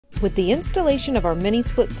With the installation of our mini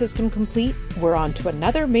split system complete, we're on to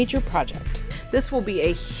another major project. This will be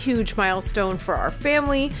a huge milestone for our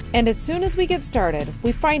family, and as soon as we get started,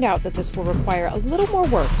 we find out that this will require a little more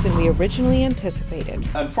work than we originally anticipated.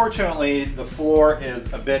 Unfortunately, the floor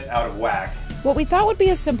is a bit out of whack. What we thought would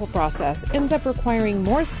be a simple process ends up requiring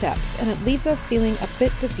more steps, and it leaves us feeling a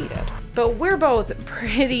bit defeated. But we're both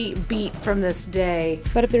pretty beat from this day.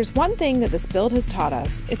 But if there's one thing that this build has taught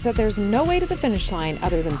us, it's that there's no way to the finish line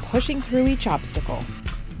other than pushing through each obstacle.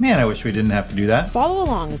 Man, I wish we didn't have to do that. Follow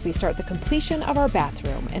along as we start the completion of our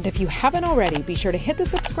bathroom, and if you haven't already, be sure to hit the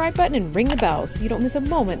subscribe button and ring the bell so you don't miss a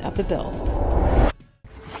moment of the build.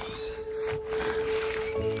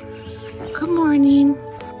 Good morning.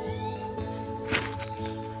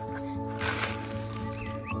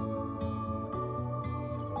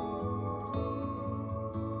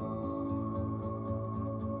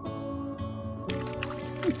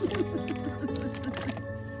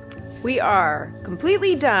 We are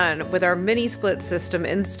completely done with our mini split system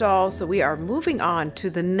install, so we are moving on to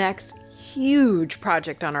the next huge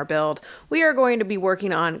project on our build. We are going to be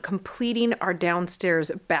working on completing our downstairs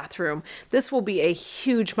bathroom. This will be a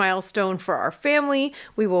huge milestone for our family.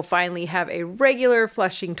 We will finally have a regular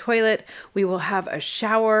flushing toilet. We will have a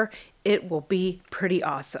shower. It will be pretty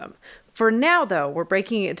awesome. For now, though, we're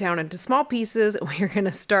breaking it down into small pieces. We're going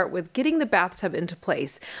to start with getting the bathtub into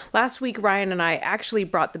place. Last week, Ryan and I actually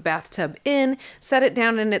brought the bathtub in, set it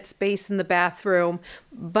down in its space in the bathroom,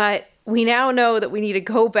 but we now know that we need to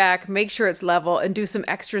go back, make sure it's level, and do some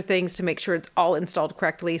extra things to make sure it's all installed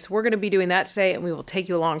correctly. So we're going to be doing that today, and we will take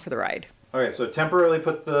you along for the ride. Okay, so temporarily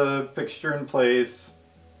put the fixture in place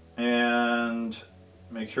and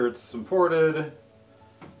make sure it's supported.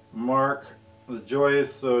 Mark the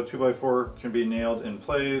joist so 2x4 can be nailed in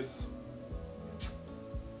place.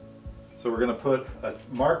 So we're going to put a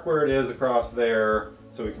mark where it is across there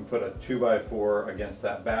so we can put a 2x4 against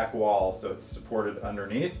that back wall so it's supported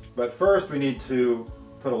underneath. But first we need to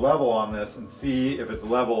put a level on this and see if it's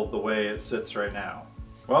leveled the way it sits right now.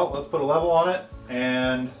 Well, let's put a level on it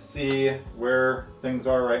and see where things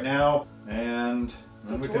are right now, and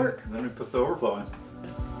then we put the overflow in.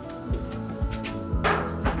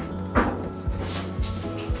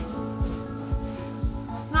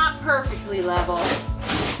 Perfectly level.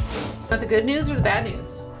 But the good news or the bad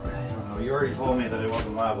news? I don't know. You already told me that it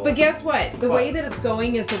wasn't level. But guess what? The way that it's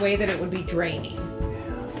going is the way that it would be draining.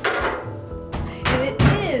 Yeah. And it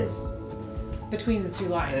is between the two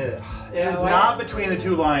lines. It is not between the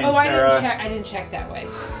two lines, Oh, Sarah. I didn't check that way.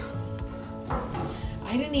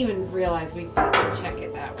 I didn't even realize we could check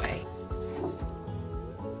it that way.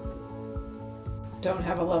 Don't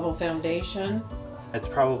have a level foundation. It's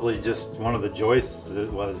probably just one of the joists that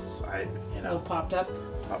was, A little popped up.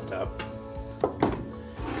 Popped up.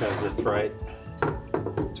 Because it's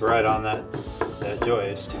right on that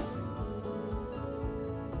joist.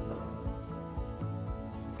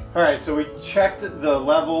 Alright, so we checked the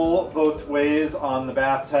level both ways on the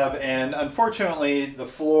bathtub, and unfortunately the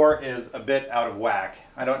floor is a bit out of whack.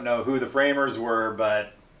 I don't know who the framers were,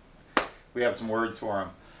 but we have some words for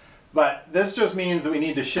them. But this just means that we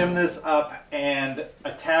need to shim this up and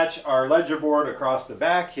attach our ledger board across the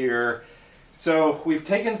back here. So we've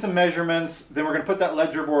taken some measurements, then we're going to put that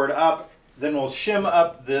ledger board up, then we'll shim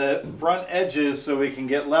up the front edges so we can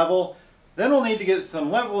get level. Then we'll need to get some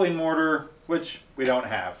leveling mortar, which we don't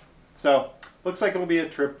have. So looks like it'll be a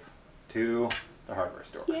trip to the hardware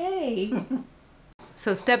store. Yay!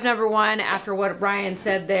 So step number one, after what Ryan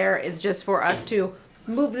said there, is just for us to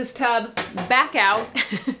move this tub back out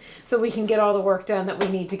so we can get all the work done that we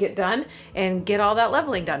need to get done and get all that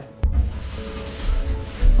leveling done.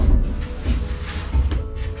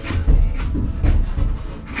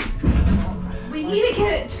 We need to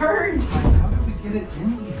get it turned. How do we get it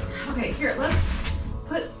in here? Okay, here,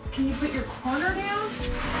 can you put your corner down?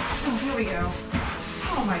 Oh, here we go.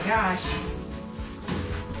 Oh my gosh.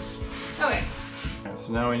 Okay.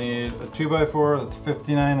 So now we need a 2x4 that's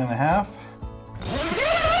 59.5.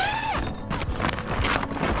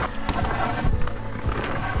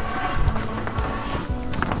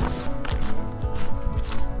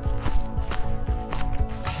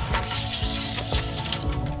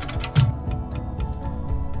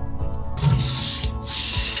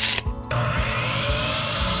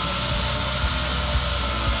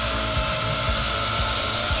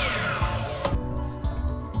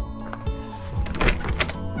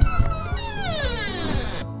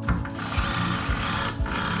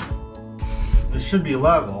 Should be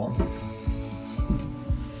level.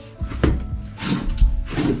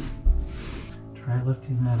 Try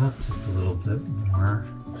lifting that up just a little bit more.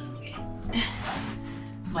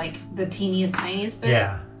 Like the teeniest, tiniest bit?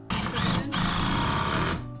 Yeah.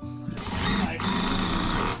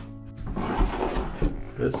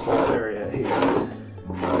 this whole area here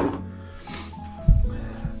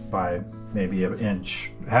by maybe an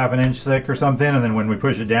inch, half an inch thick or something, and then when we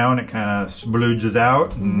push it down it kind of splooges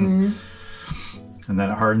out and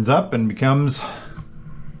then it hardens up and becomes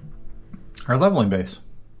our leveling base.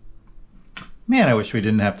 Man, I wish we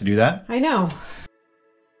didn't have to do that. I know.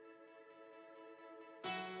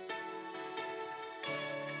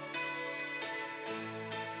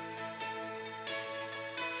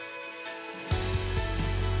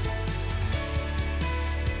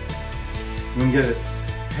 We can get it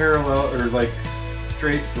parallel or like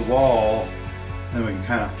straight to the wall, and we can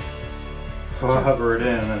kind of hover it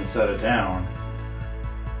in and then set it down.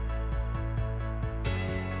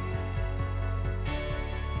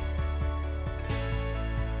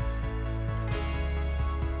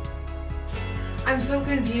 I'm so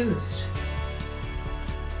confused.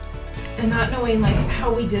 And not knowing like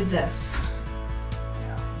how we did this.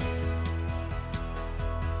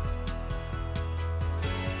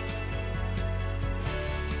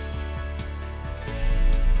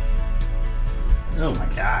 Oh my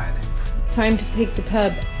God. Time to take the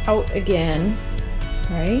tub out again,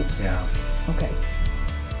 right? Yeah. Okay.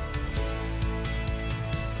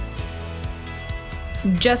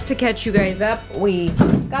 Just to catch you guys up, we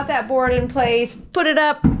got that board in place, put it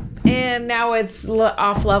up, and now it's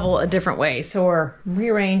off level a different way. So we're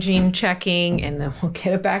rearranging, checking, and then we'll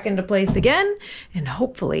get it back into place again. And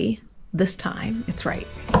hopefully this time it's right.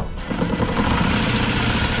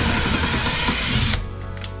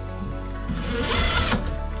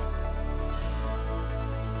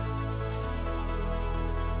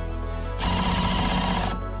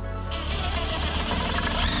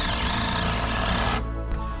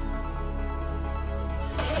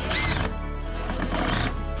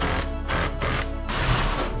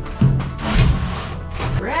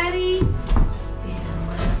 Ready? And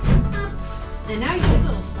lift up. And now you can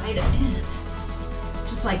little slide it in.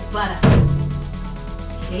 Just like butter.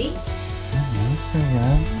 Okay?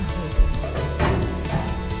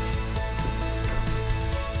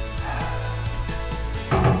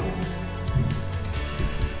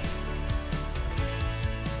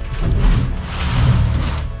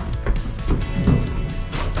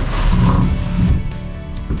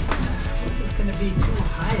 It's gonna be too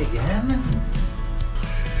high again.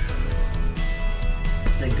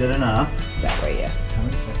 Is it good enough? That way, yeah.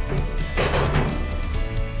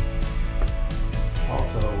 It's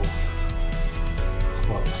also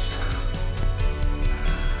close.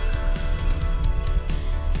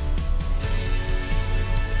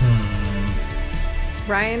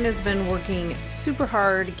 Ryan has been working super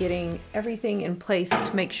hard getting everything in place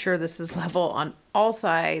to make sure this is level on all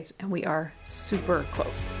sides, and we are super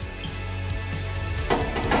close.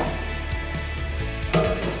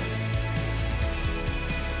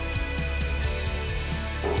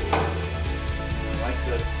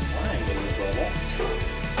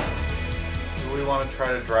 We want to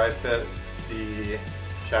try to dry fit the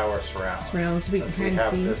shower surround. Surround so we can kind of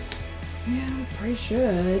see. This. Yeah, we probably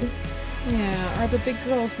should. Yeah, are the big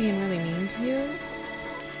girls being really mean to you?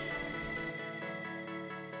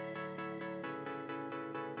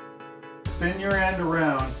 Spin your end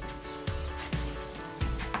around.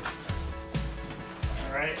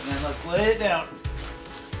 All right, and then let's lay it down.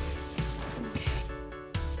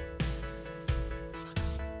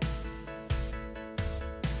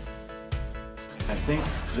 I think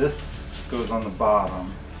this goes on the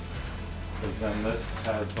bottom, because then this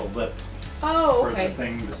has the lip Oh, for okay. the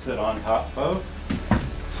thing to sit on top of.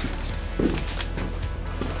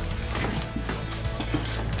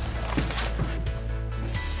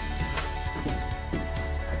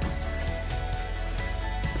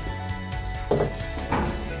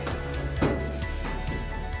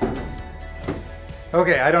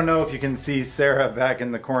 Okay, I don't know if you can see Sarah back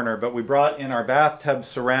in the corner, but we brought in our bathtub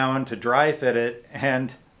surround to dry fit it,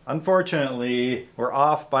 and unfortunately we're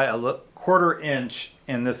off by a quarter inch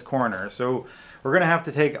in this corner. So we're gonna have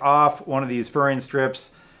to take off one of these furring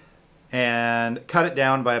strips and cut it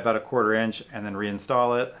down by about a quarter inch and then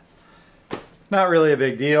reinstall it. Not really a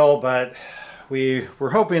big deal, but we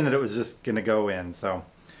were hoping that it was just gonna go in. So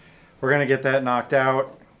we're gonna get that knocked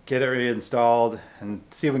out, get it reinstalled, and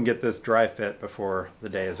see if we can get this dry fit before the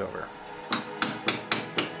day is over.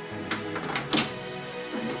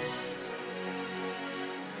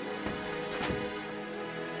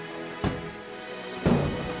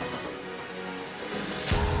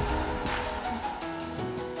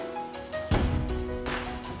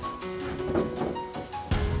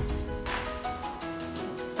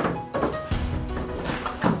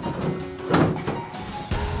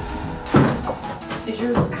 Is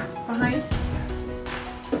yours behind?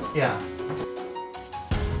 Yeah.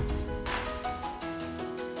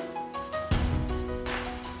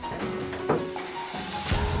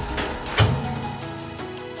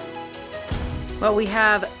 Well, we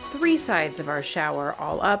have 3 sides of our shower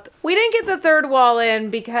all up. We didn't get the 3rd wall in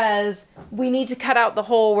because we need to cut out the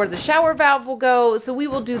hole where the shower valve will go, so we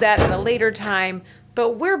will do that at a later time.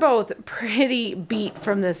 But we're both pretty beat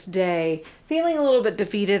from this day, feeling a little bit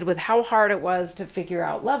defeated with how hard it was to figure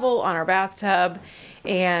out level on our bathtub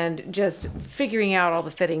and just figuring out all the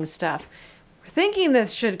fitting stuff. We're thinking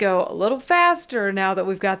this should go a little faster now that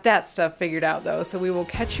we've got that stuff figured out though, so we will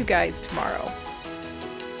catch you guys tomorrow.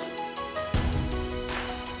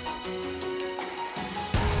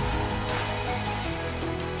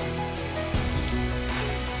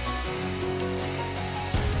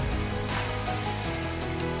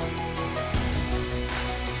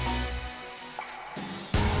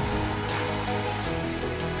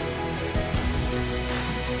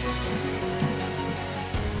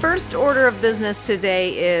 First order of business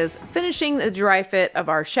today is finishing the dry fit of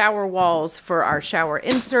our shower walls for our shower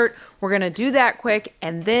insert. We're going to do that quick,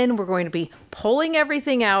 and then we're going to be pulling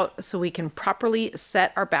everything out so we can properly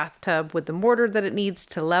set our bathtub with the mortar that it needs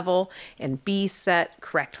to level and be set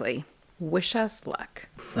correctly. Wish us luck.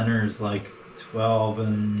 Center's like 12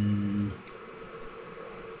 and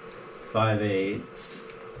 5/8.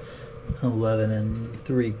 11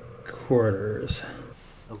 3/4.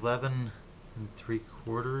 11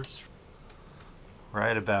 3/4,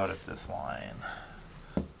 right about at this line.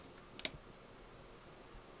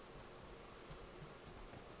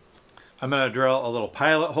 I'm going to drill a little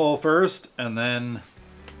pilot hole first and then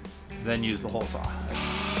use the hole saw.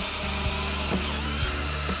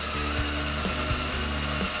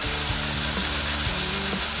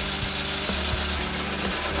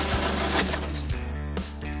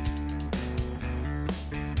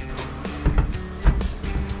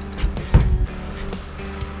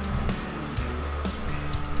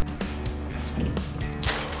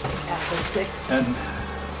 And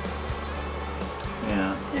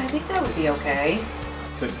yeah, I think that would be okay.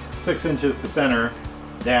 so 6 inches to center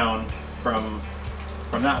down from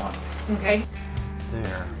that one. Okay.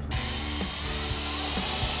 There.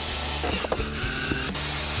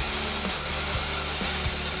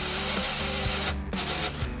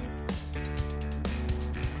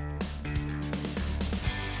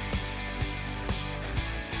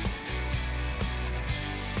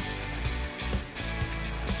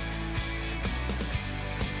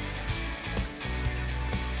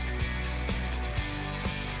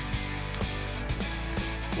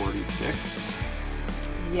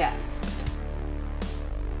 Yes.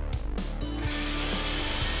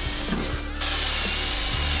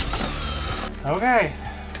 Okay.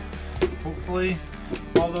 Hopefully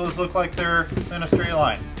all those look like they're in a straight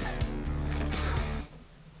line.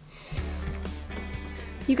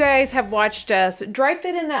 You guys have watched us dry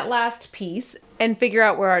fit in that last piece and figure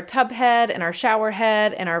out where our tub head and our shower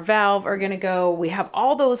head and our valve are going to go. We have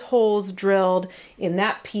all those holes drilled in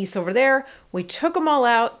that piece over there. We took them all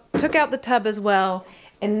out, took out the tub as well,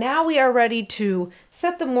 and now we are ready to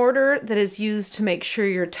set the mortar that is used to make sure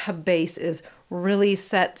your tub base is really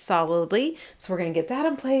set solidly. So we're going to get that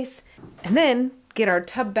in place and then get our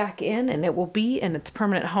tub back in, and it will be in its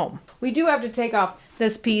permanent home. We do have to take off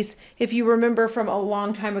this piece. If you remember from a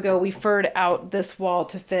long time ago, we furred out this wall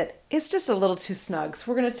to fit. It's just a little too snug.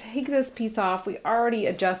 So we're going to take this piece off. We already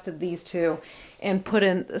adjusted these two and put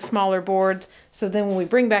in the smaller boards. So then when we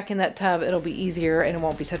bring back in that tub, it'll be easier and it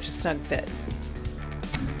won't be such a snug fit.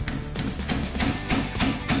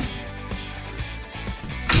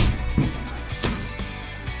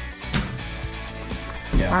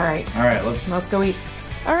 Yeah. All right. All right, let's go eat.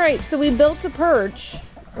 All right, so we built a perch,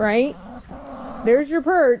 right? There's your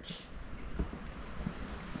perch.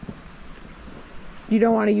 You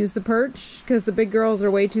don't want to use the perch because the big girls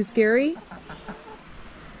are way too scary?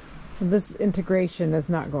 This integration is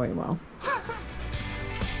not going well.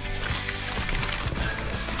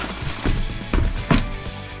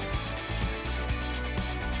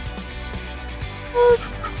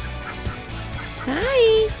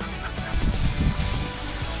 Hi.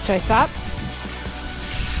 Should I stop?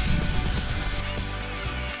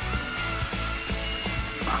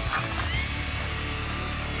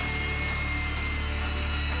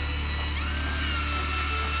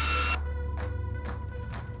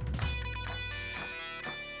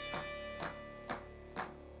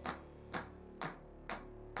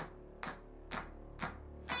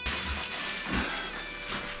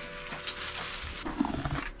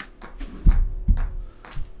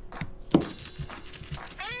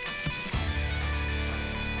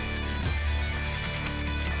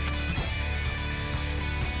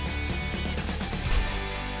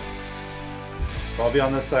 So I'll be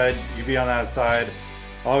on this side, you be on that side.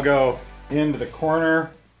 I'll go into the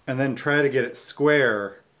corner and then try to get it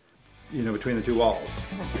square you know, between the two walls.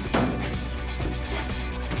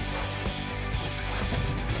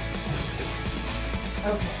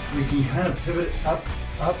 Okay. We can kind of pivot it up,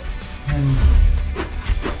 and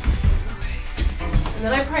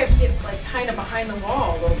And then I probably get like kind of behind the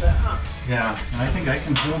wall a little bit, huh? Yeah, and I think I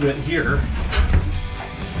can hold it here.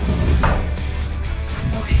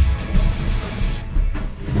 Okay.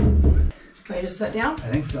 Do I just sit down?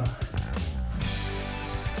 I think so. Okay.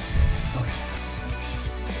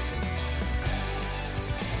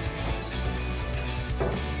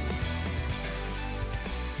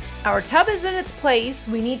 Our tub is in its place.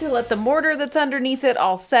 We need to let the mortar that's underneath it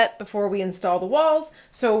all set before we install the walls.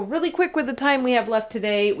 So really quick with the time we have left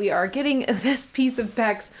today, we are getting this piece of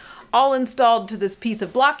PEX all installed to this piece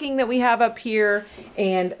of blocking that we have up here.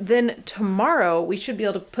 And then tomorrow we should be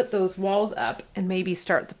able to put those walls up and maybe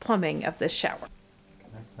start the plumbing of this shower.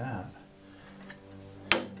 Connect that.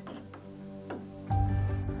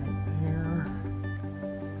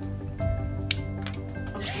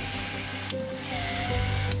 Right there.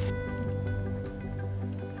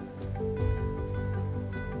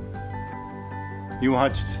 You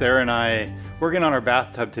watched Sarah and I working on our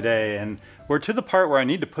bathtub today, and we're to the part where I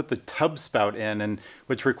need to put the tub spout in, and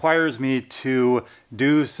which requires me to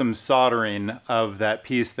do some soldering of that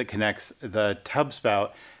piece that connects the tub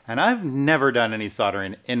spout. And I've never done any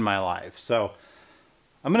soldering in my life. So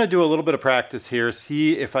I'm gonna do a little bit of practice here,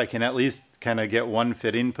 see if I can at least kind of get one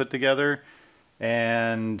fitting put together.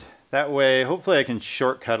 And that way, hopefully I can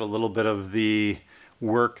shortcut a little bit of the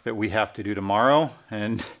work that we have to do tomorrow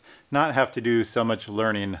and not have to do so much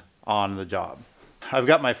learning on the job. I've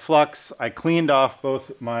got my flux. I cleaned off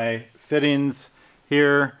both my fittings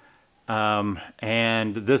here,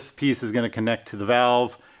 and this piece is going to connect to the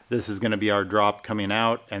valve. This is going to be our drop coming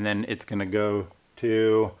out, and then it's going to go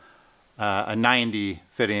to a 90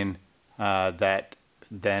 fitting that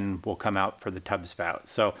then will come out for the tub spout.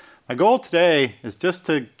 So my goal today is just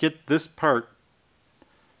to get this part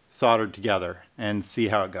soldered together and see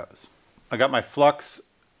how it goes. I got my flux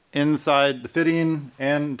inside the fitting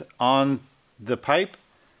and on the pipe.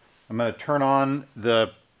 I'm going to turn on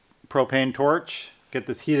the propane torch, get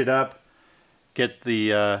this heated up, get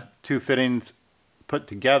the two fittings put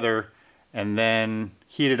together, and then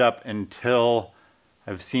heat it up until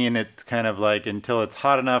I've seen it kind of like until it's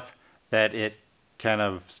hot enough that it kind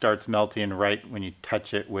of starts melting right when you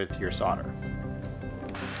touch it with your solder.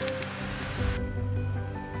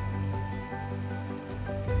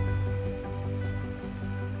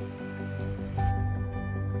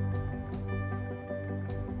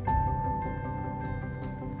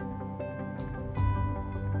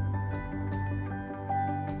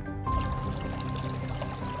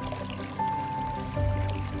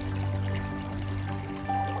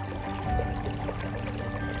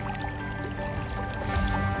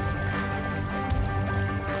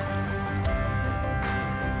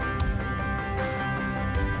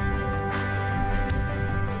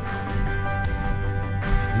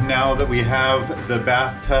 Now that we have the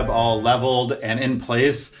bathtub all leveled and in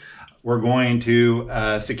place, we're going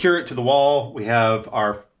to secure it to the wall. We have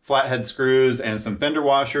our flathead screws and some fender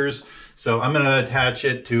washers. So I'm going to attach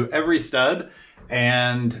it to every stud,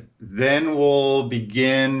 and then we'll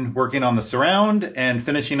begin working on the surround and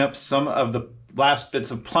finishing up some of the last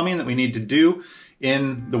bits of plumbing that we need to do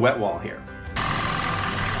in the wet wall here.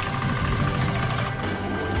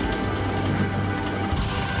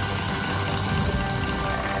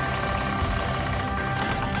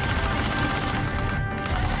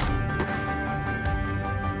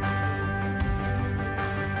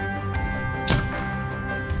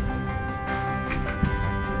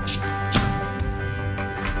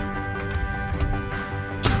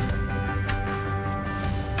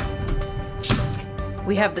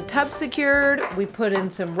 We have the tub secured. We put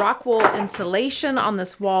in some rock wool insulation on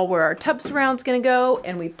this wall where our tub surround's gonna go,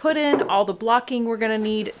 and we put in all the blocking we're gonna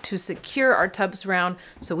need to secure our tub surround.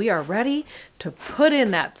 So we are ready to put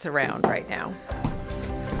in that surround right now.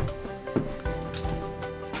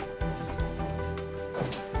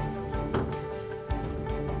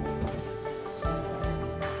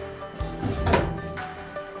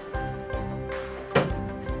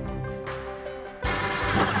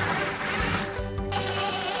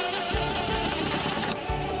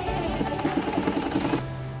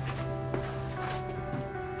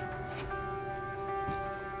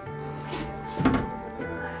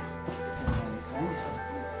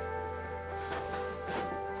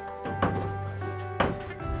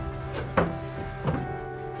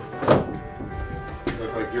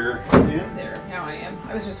 Look like you're in? There, now I am.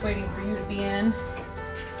 I was just waiting for you to be in.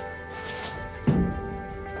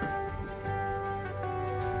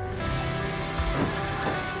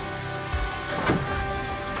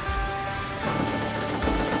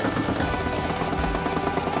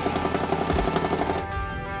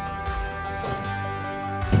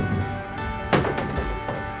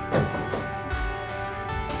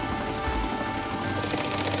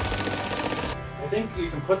 think you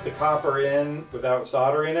can put the copper in without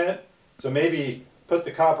soldering it. So maybe put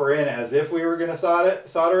the copper in as if we were going to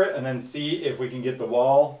solder it and then see if we can get the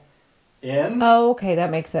wall in. Oh, okay,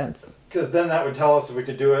 that makes sense. Because then that would tell us if we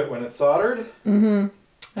could do it when it's soldered. Mm-hmm.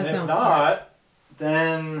 And if not,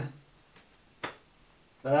 then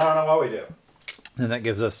I don't know what we do. And that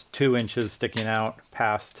gives us 2 inches sticking out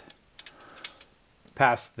past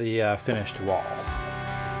the finished wall.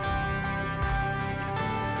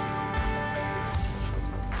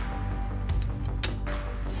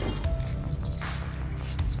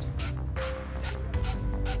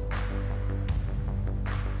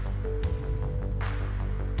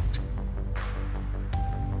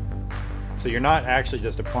 So you're not actually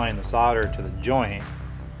just applying the solder to the joint.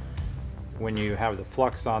 When you have the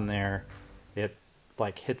flux on there, it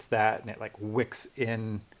like hits that and it like wicks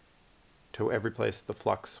in to every place the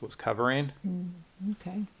flux was covering.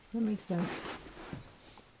 Okay, that makes sense.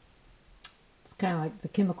 It's kind of like the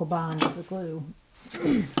chemical bond of the glue.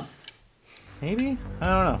 Maybe? I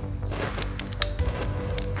don't know.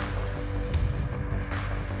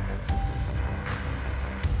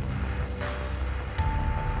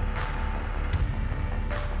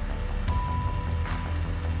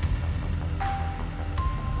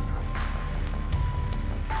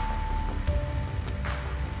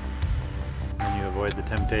 Avoid the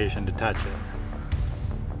temptation to touch it.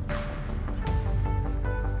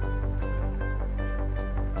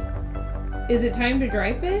 Is it time to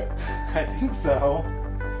dry fit? I think so.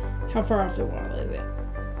 How far off the wall is it?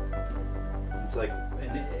 It's like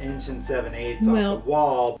 1 7/8 inches well, off the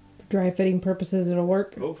wall. For dry fitting purposes, it'll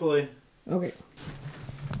work? Hopefully. Okay.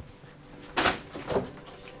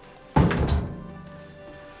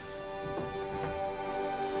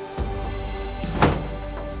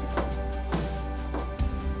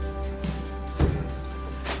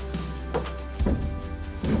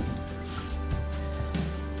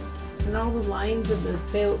 And all the lines of the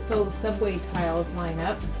faux subway tiles line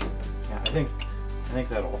up. Yeah, I think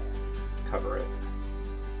that'll cover it.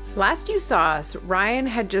 Last you saw us, Ryan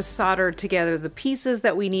had just soldered together the pieces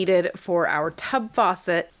that we needed for our tub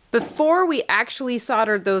faucet. Before we actually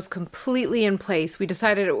soldered those completely in place, we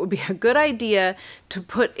decided it would be a good idea to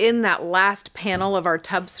put in that last panel of our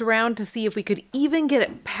tub surround to see if we could even get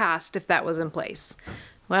it past if that was in place.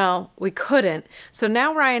 Well, we couldn't, so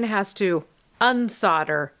now Ryan has to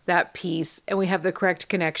unsolder that piece and we have the correct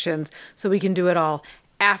connections so we can do it all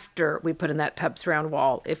after we put in that tub surround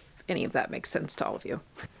wall, if any of that makes sense to all of you.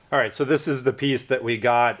 All right, so this is the piece that we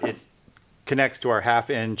got. It connects to our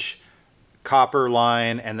 1/2 inch copper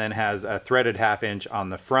line and then has a threaded 1/2 inch on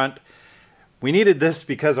the front. We needed this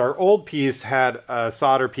because our old piece had a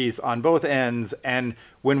solder piece on both ends, and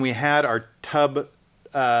when we had our tub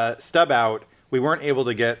stub out, we weren't able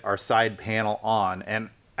to get our side panel on,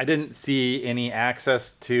 and I didn't see any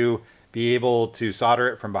access to be able to solder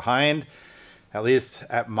it from behind, at least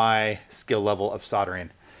at my skill level of soldering.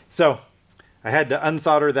 So I had to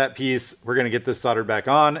unsolder that piece. We're going to get this soldered back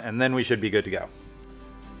on, and then we should be good to go.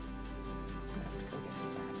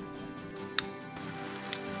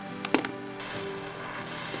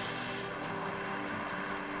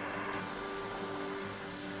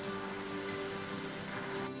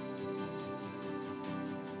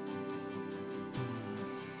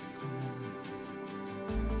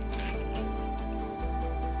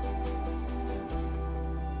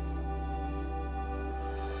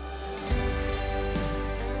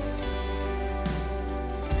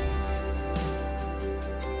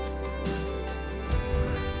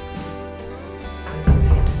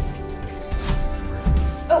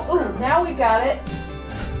 Oh, now we got it.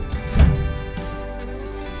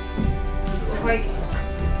 Does it look like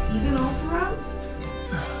it's even all throughout?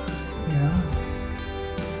 Yeah.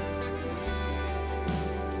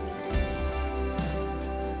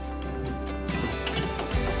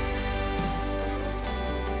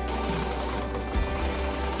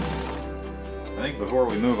 I think before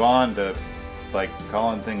we move on to like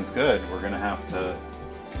calling things good, we're gonna have to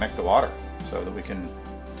connect the water so that we can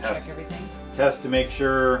Check everything. test to make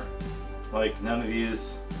sure like none of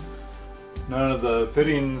the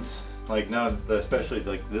fittings, like none of the, especially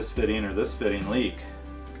like this fitting or this fitting leak.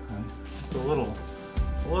 Okay. It's a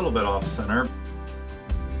little bit off center.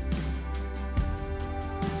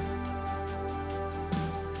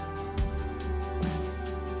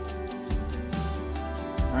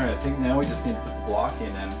 All right, I think now we just need to put the blocking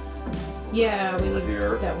in. Yeah, we need Here. to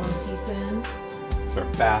put that one piece in. It's our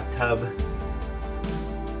bathtub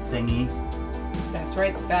thingy. That's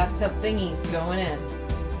right, the bathtub thingy's going in.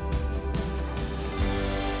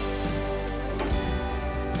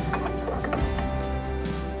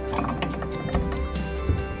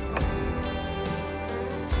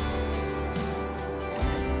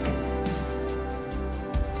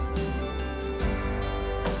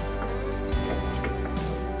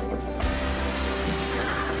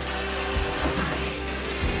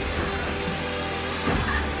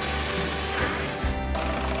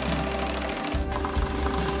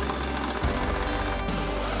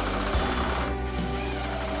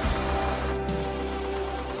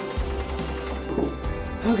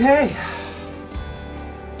 Okay.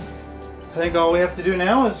 I think all we have to do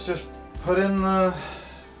now is just put in the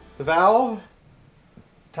valve,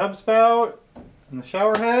 tub spout, and the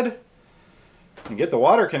shower head, and get the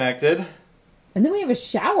water connected. And then we have a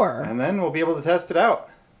shower. And then we'll be able to test it out.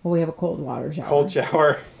 Well, we have a cold water shower. Cold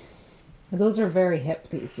shower. Those are very hip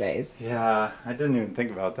these days. Yeah, I didn't even think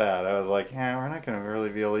about that. I was like, yeah, we're not going to really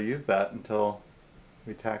be able to use that until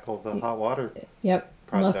we tackle the hot water. Yep,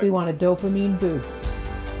 project. Unless we want a dopamine boost.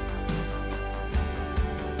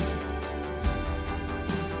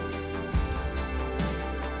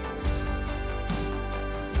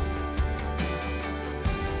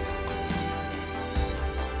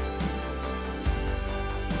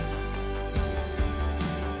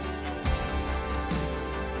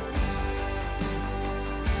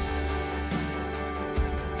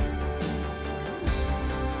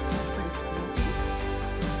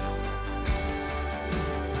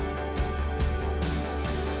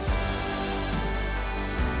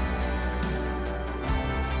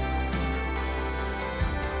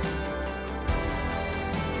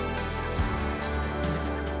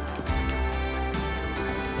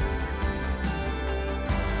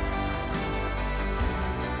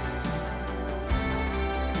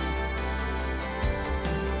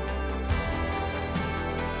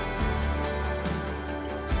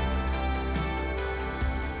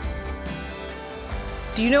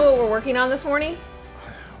 Do you know what we're working on this morning?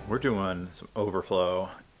 We're doing some overflow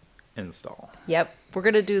install. Yep. We're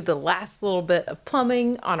going to do the last little bit of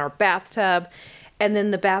plumbing on our bathtub, and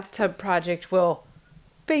then the bathtub project will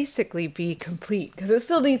basically be complete because it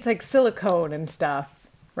still needs like silicone and stuff,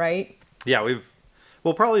 right? Yeah,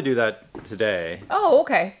 we'll probably do that today. Oh,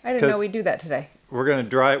 okay. I didn't know we'd do that today. We're going to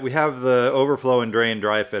dry, we have the overflow and drain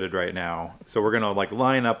dry fitted right now. So we're going to like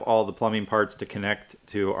line up all the plumbing parts to connect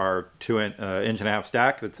to our 2.5-inch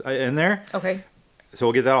stack that's in there. Okay. So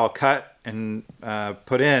we'll get that all cut and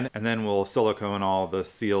put in, and then we'll silicone all the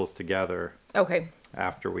seals together. Okay.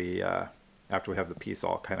 After we have the piece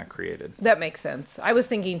all kind of created. That makes sense. I was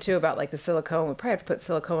thinking too about like the silicone. We probably have to put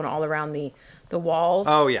silicone all around the walls.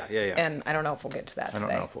 Oh yeah. And I don't know if we'll get to that today. I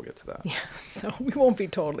don't know if we'll get to that. Yeah, so we won't be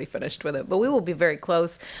totally finished with it, but we will be very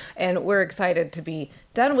close, and we're excited to be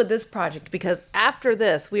done with this project because after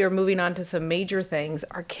this, we are moving on to some major things.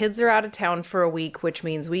 Our kids are out of town for a week, which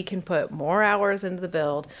means we can put more hours into the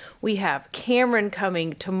build. We have Cameron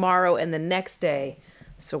coming tomorrow and the next day,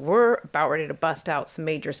 so we're about ready to bust out some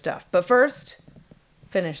major stuff. But first,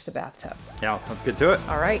 finish the bathtub. Yeah, let's get to it.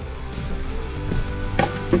 All right.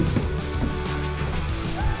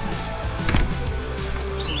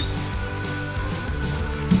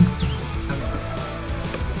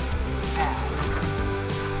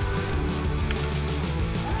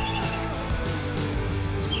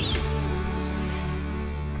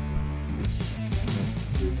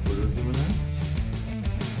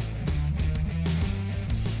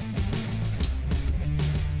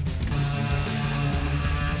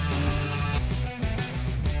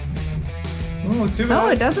 Oh, too bad. Oh,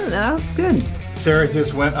 it doesn't. That's good. Sarah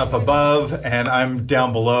just went up above and I'm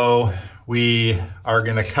down below. We are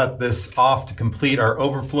gonna cut this off to complete our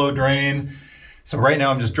overflow drain. So right now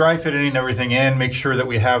I'm just dry fitting everything in, make sure that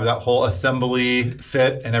we have that whole assembly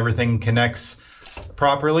fit and everything connects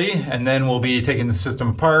properly. And then we'll be taking the system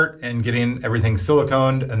apart and getting everything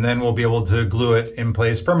siliconed, and then we'll be able to glue it in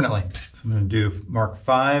place permanently. So I'm gonna do mark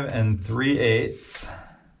 5 3/8.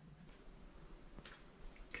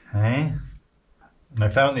 Okay. And I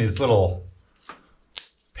found these little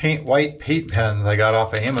white paint pens I got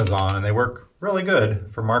off of Amazon, and they work really good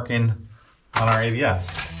for marking on our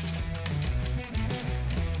ABS.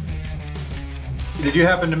 Did you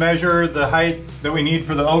happen to measure the height that we need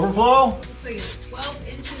for the overflow? Looks like it's 12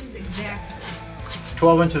 inches exactly.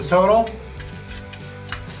 12 inches total?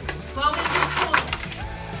 12 inches total.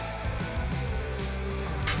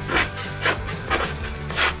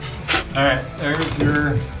 All right, there's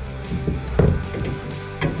your...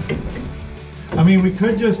 I mean, we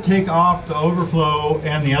could just take off the overflow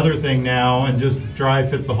and the other thing now and just dry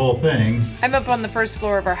fit the whole thing. I'm up on the first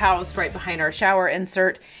floor of our house right behind our shower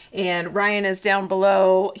insert, and Ryan is down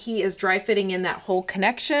below. He is dry fitting in that whole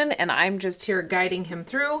connection, and I'm just here guiding him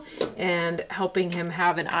through and helping him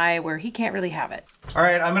have an eye where he can't really have it. All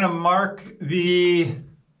right, I'm gonna mark the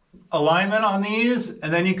alignment on these,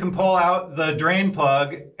 and then you can pull out the drain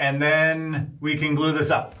plug, and then we can glue this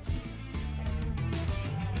up.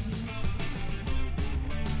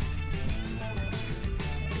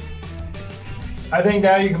 I think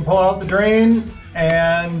now you can pull out the drain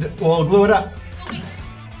and we'll glue it up.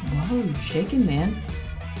 Whoa, you're shaking, man.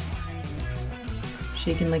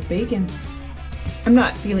 Shaking like bacon. I'm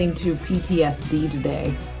not feeling too PTSD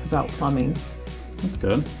today. about plumbing. That's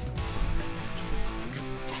good.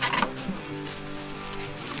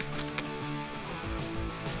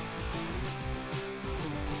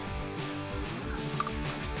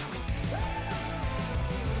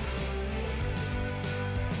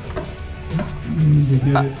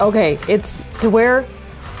 Okay, it's to where?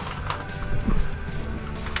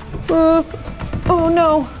 Oh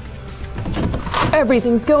no.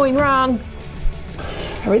 Everything's going wrong.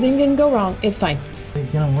 Everything didn't go wrong. It's fine. Is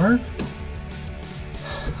it gonna work?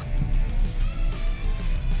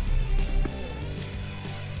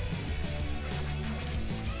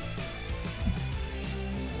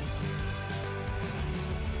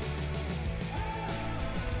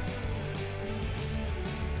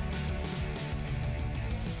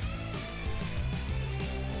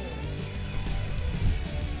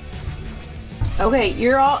 Okay,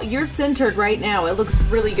 you're centered right now. It looks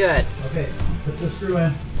really good. Okay, put the screw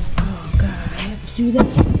in. Oh god, I have to do that.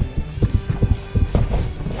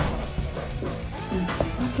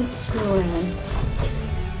 Put the screw in.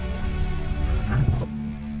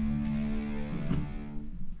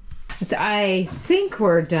 I think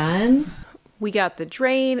we're done. We got the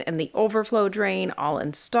drain and the overflow drain all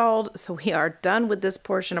installed, so we are done with this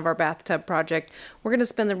portion of our bathtub project. We're going to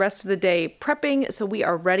spend the rest of the day prepping, so we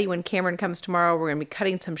are ready when Cameron comes tomorrow. We're going to be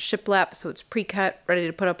cutting some shiplap, so it's pre-cut, ready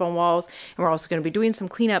to put up on walls, and we're also going to be doing some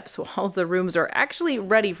cleanup, so all of the rooms are actually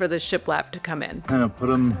ready for the shiplap to come in. Kind of put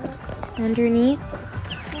them underneath.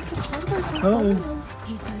 Oh.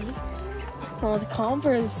 Oh, the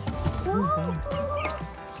cobras.